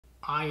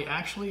I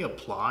actually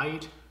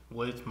applied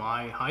with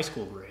my high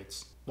school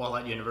grades while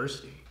at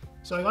university.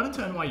 So I got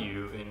into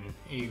NYU in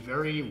a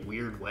very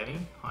weird way.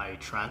 I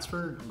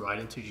transferred right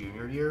into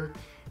junior year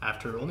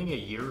after only a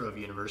year of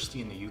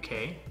university in the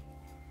UK.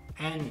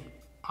 And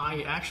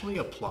I actually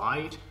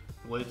applied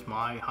with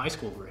my high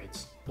school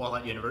grades while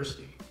at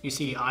university. You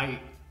see, I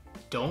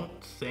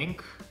don't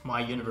think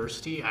my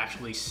university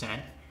actually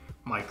sent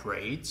my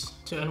grades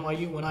to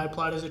NYU when I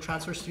applied as a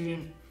transfer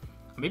student.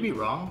 I may be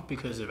wrong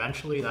because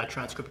eventually that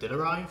transcript did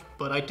arrive,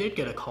 but I did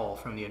get a call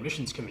from the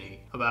admissions committee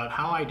about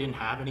how I didn't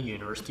have any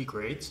university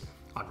grades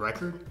on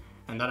record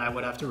and that I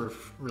would have to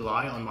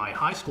rely on my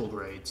high school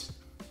grades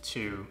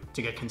to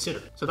get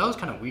considered. So that was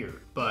kind of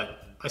weird, but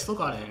I still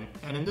got in,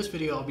 and in this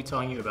video I'll be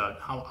telling you about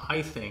how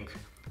I think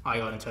I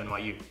got into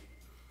NYU.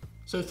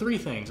 So 3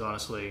 things,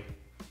 honestly.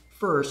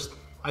 First,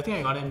 I think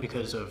I got in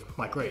because of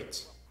my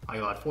grades. I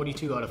got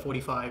 42 out of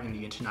 45 in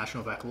the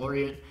International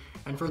Baccalaureate,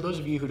 and for those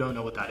of you who don't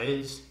know what that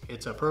is,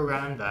 it's a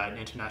program that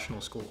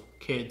international school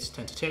kids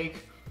tend to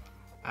take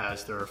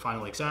as their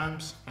final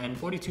exams, and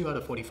 42 out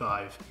of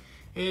 45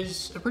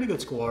 is a pretty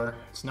good score.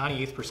 It's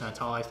 98th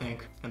percentile, I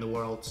think, in the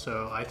world,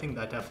 so I think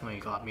that definitely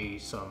got me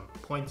some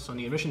points on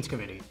the admissions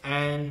committee.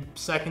 And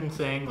second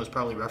thing was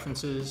probably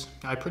references.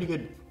 I had pretty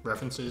good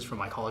references from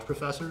my college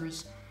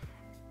professors.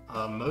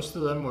 Most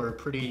of them were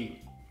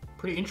pretty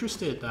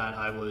interested that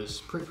I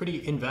was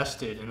pretty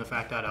invested in the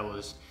fact that I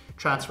was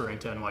transferring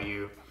to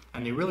NYU,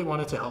 and they really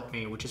wanted to help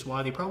me, which is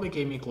why they probably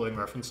gave me glowing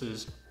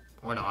references,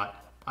 or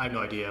not. I have no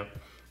idea,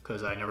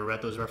 because I never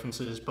read those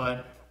references,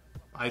 but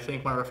I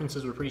think my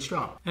references were pretty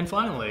strong. And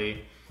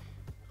finally,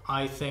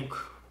 I think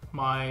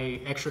my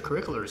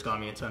extracurriculars got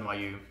me into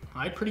NYU.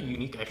 I had pretty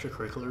unique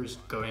extracurriculars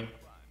going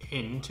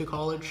into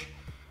college,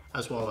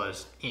 as well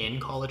as in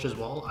college as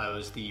well. I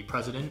was the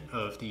president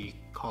of the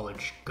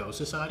College Go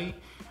Society.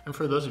 And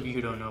for those of you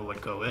who don't know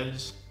what Go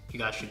is, you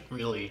guys should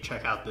really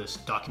check out this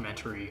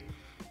documentary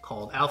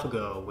called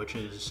AlphaGo, which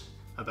is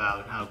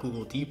about how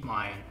Google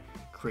DeepMind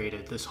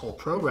created this whole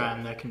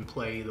program that can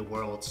play the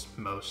world's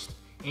most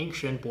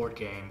ancient board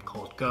game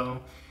called Go.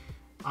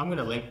 I'm going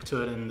to link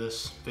to it in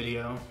this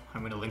video.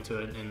 I'm going to link to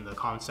it in the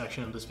comment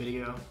section of this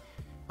video.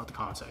 Not the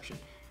comment section.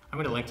 I'm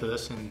going to link to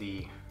this in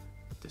the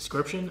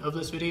description of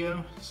this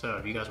video, so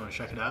if you guys want to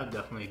check it out,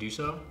 definitely do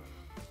so.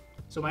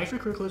 So my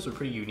extracurriculars were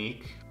pretty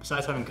unique.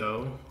 Besides having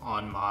Go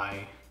on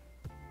my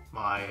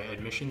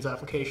admissions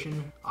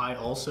application, I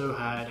also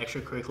had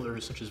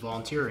extracurriculars such as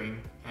volunteering,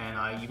 and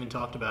I even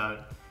talked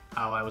about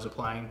how I was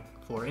applying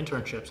for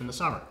internships in the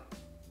summer,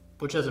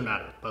 which doesn't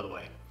matter, by the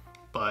way.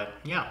 But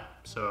yeah,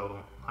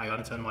 so I got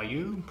into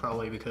NYU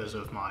probably because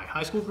of my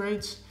high school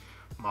grades,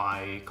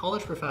 my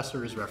college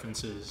professors'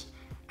 references,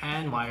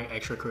 and my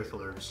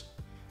extracurriculars.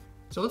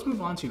 So let's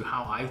move on to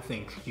how I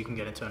think you can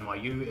get into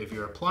NYU if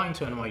you're applying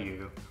to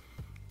NYU.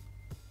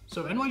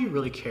 So NYU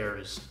really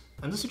cares,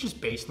 and this is just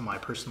based on my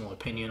personal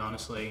opinion,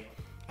 honestly.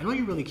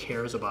 NYU really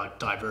cares about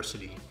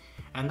diversity,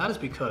 and that is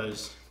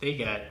because they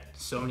get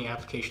so many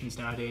applications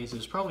nowadays. It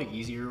was probably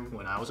easier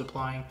when I was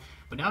applying,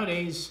 but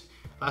nowadays,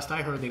 last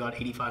I heard, they got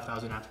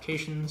 85,000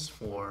 applications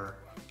for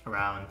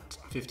around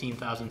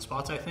 15,000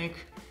 spots, I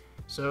think.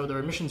 So their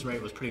admissions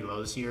rate was pretty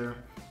low this year,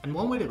 and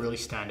one way to really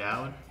stand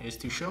out is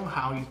to show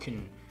how you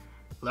can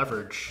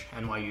leverage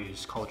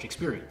NYU's college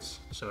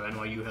experience. So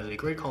NYU has a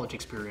great college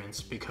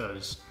experience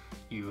because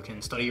you can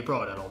study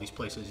abroad at all these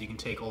places. You can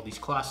take all these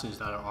classes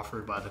that are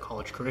offered by the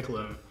college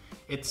curriculum.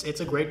 It's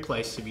a great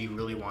place if you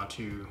really want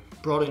to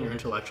broaden your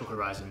intellectual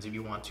horizons, if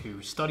you want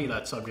to study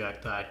that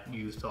subject that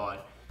you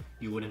thought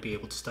you wouldn't be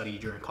able to study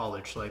during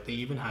college. Like they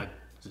even had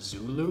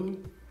Zulu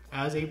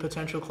as a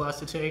potential class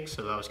to take,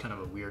 so that was kind of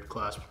a weird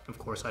class. Of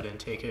course, I didn't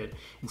take it.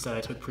 Instead,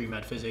 I took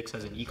pre-med physics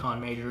as an econ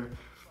major.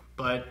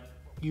 But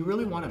you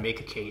really want to make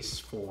a case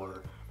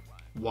for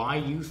why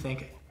you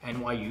think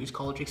NYU's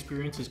college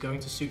experience is going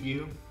to suit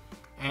you.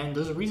 And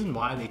there's a reason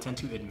why they tend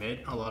to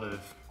admit a lot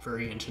of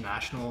very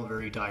international,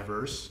 very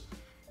diverse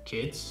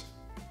kids.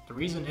 The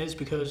reason is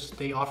because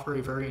they offer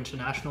a very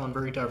international and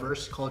very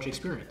diverse college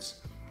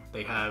experience.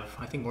 They have,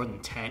 I think, more than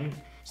 10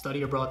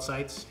 study abroad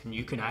sites, and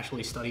you can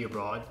actually study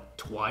abroad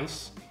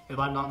twice, if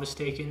I'm not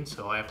mistaken.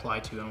 So I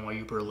applied to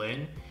NYU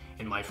Berlin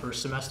in my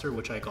first semester,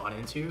 which I got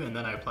into, and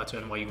then I applied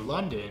to NYU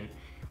London,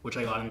 which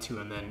I got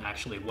into and then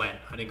actually went.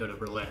 I didn't go to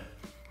Berlin.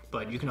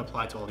 But you can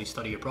apply to all these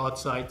study abroad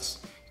sites.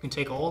 You can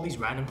take all these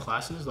random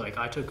classes, like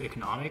I took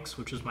economics,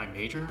 which was my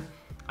major.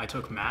 I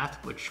took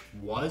math, which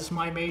was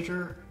my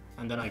major,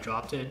 and then I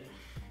dropped it.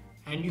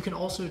 And you can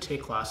also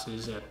take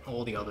classes at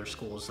all the other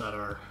schools that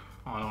are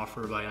on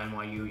offer by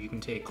NYU. You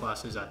can take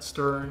classes at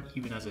Stern,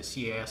 even as a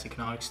CAS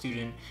economics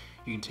student.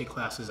 You can take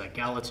classes at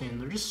Gallatin.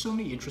 There are just so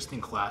many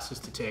interesting classes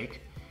to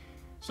take.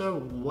 So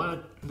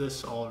what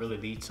this all really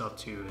leads up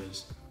to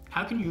is,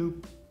 how can you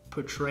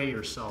portray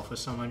yourself as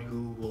someone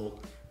who will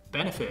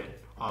benefit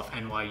off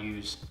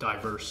NYU's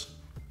diverse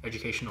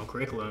educational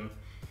curriculum?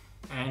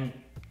 And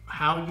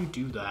how you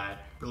do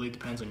that really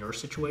depends on your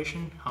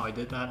situation. How I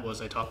did that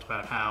was I talked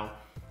about how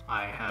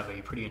I have a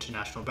pretty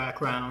international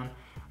background.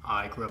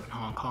 I grew up in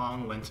Hong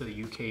Kong, went to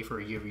the UK for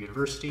a year of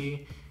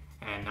university,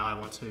 and now I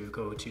want to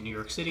go to New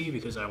York City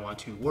because I want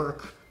to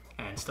work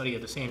and study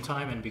at the same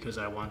time, and because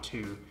I want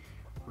to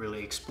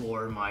really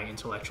explore my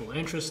intellectual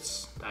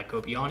interests that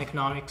go beyond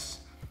economics.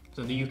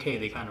 So in the UK,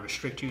 they kind of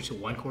restrict you to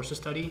one course of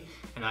study,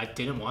 and I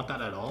didn't want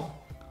that at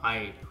all.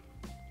 I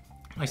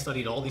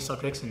studied all these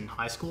subjects in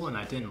high school, and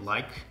I didn't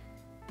like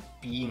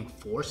being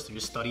forced to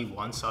just study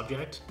one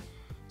subject.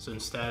 So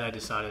instead, I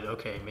decided,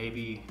 okay,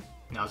 maybe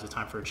now's the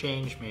time for a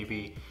change.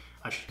 Maybe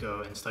I should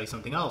go and study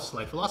something else,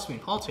 like philosophy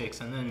and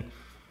politics, and then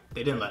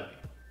they didn't let me.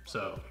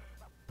 So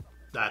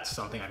that's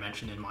something I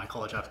mentioned in my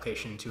college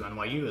application to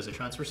NYU as a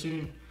transfer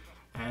student,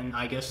 and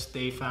I guess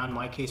they found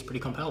my case pretty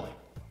compelling.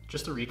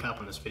 Just to recap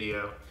on this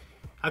video,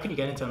 how can you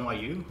get into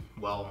NYU?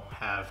 Well,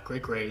 have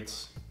great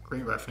grades,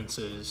 great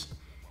references,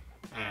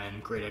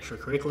 and great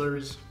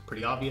extracurriculars,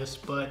 pretty obvious,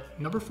 but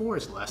number 4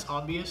 is less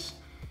obvious,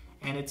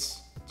 and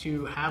it's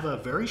to have a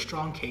very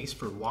strong case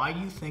for why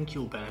you think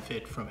you'll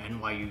benefit from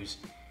NYU's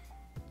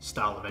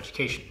style of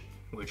education,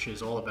 which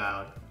is all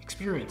about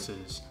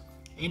experiences,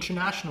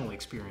 international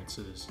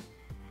experiences,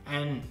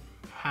 and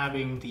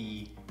having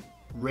the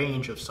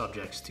range of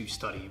subjects to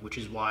study, which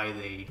is why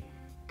they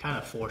kind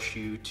of force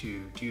you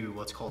to do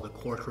what's called the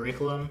core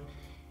curriculum.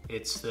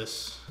 It's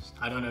this,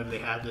 I don't know if they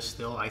have this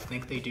still, I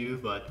think they do,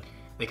 but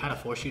they kind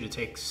of force you to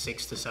take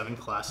 6 to 7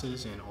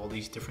 classes in all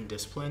these different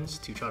disciplines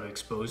to try to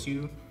expose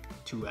you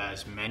to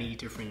as many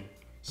different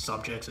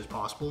subjects as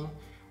possible.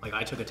 Like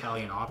I took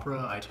Italian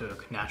opera, I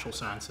took natural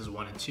sciences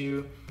 1 and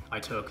 2, I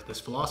took this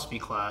philosophy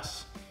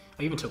class,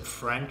 I even took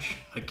French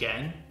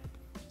again.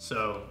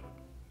 So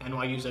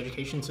NYU's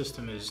education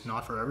system is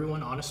not for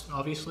everyone,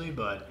 obviously,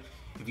 but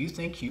if you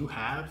think you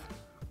have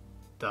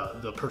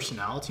the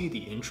personality, the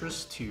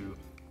interest to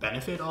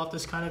benefit off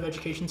this kind of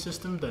education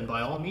system, then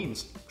by all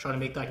means, try to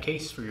make that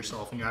case for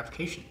yourself in your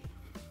application.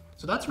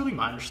 So that's really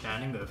my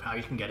understanding of how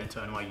you can get into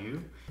NYU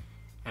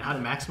and how to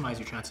maximize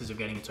your chances of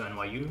getting into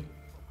NYU.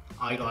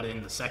 I got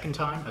in the second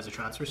time as a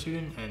transfer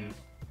student,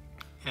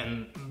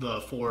 and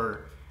the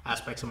 4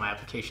 aspects of my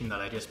application that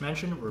I just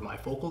mentioned were my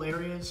focal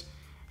areas,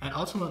 and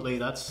ultimately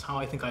that's how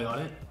I think I got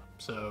in.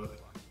 So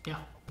yeah,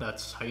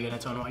 that's how you get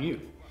into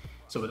NYU.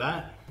 So with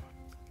that,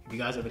 if you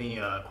guys have any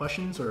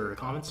questions or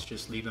comments,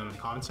 just leave them in the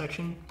comment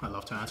section. I'd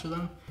love to answer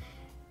them.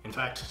 In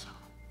fact,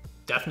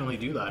 definitely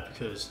do that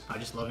because I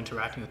just love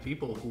interacting with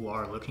people who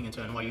are looking into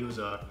NYU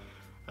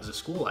as a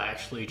school. I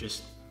actually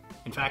just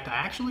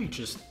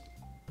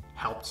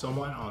helped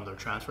someone on their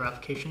transfer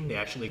application. They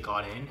actually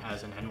got in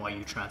as an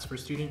NYU transfer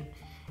student,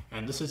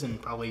 and this is in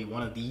probably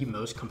one of the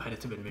most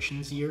competitive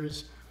admissions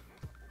years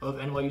of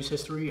NYU's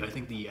history. I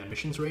think the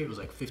admissions rate was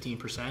like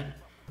 15%,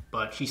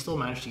 but she still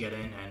managed to get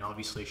in, and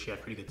obviously she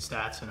had pretty good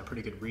stats and a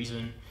pretty good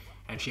reason,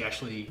 and she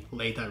actually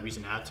laid that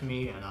reason out to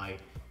me, and I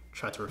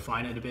tried to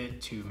refine it a bit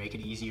to make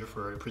it easier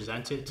for her to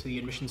present it to the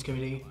admissions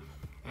committee,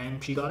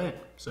 and she got in.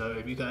 So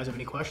if you guys have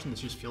any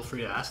questions, just feel free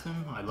to ask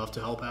them. I'd love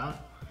to help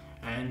out.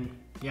 And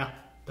yeah,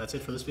 that's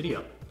it for this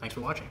video. Thanks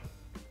for watching.